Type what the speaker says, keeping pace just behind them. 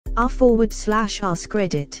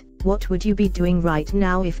r/AskReddit, what would you be doing right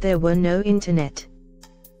now if there were no internet?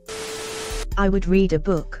 I would read a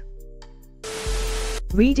book.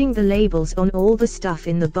 Reading the labels on all the stuff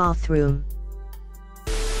in the bathroom.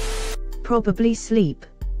 Probably sleep.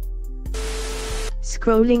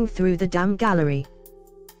 Scrolling through the damn gallery.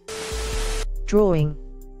 Drawing.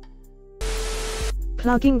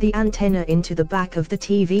 Plugging the antenna into the back of the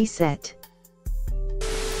TV set.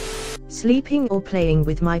 Sleeping or playing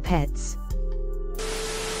with my pets.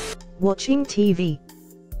 Watching TV.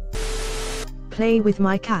 Play with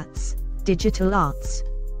my cats, digital arts.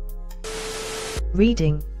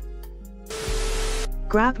 Reading.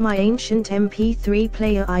 Grab my ancient MP3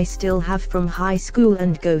 player I still have from high school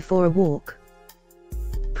and go for a walk.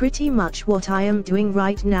 Pretty much what I am doing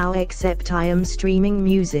right now, except I am streaming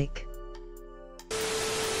music.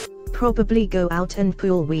 Probably go out and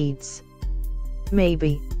pull weeds.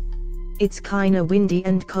 Maybe. It's kinda windy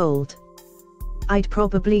and cold. I'd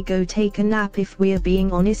probably go take a nap if we're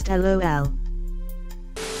being honest, lol.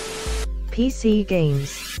 PC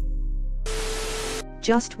games.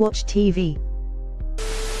 Just watch TV.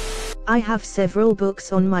 I have several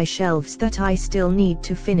books on my shelves that I still need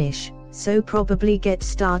to finish, so probably get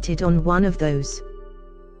started on one of those.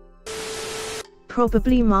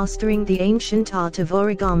 Probably mastering the ancient art of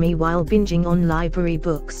origami while binging on library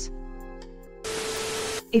books.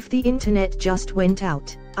 If the internet just went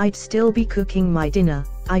out, I'd still be cooking my dinner,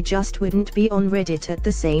 I just wouldn't be on Reddit at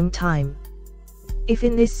the same time. If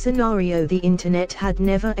in this scenario the internet had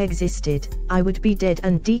never existed, I would be dead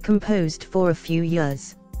and decomposed for a few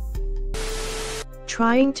years.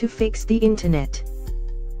 Trying to fix the internet.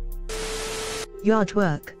 Yard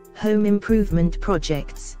work, home improvement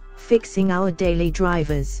projects, fixing our daily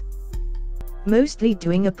drivers. Mostly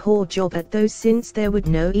doing a poor job at those since there would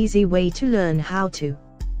no easy way to learn how to.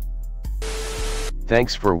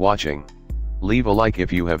 Thanks for watching. Leave a like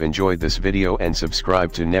if you have enjoyed this video and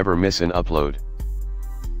subscribe to never miss an upload.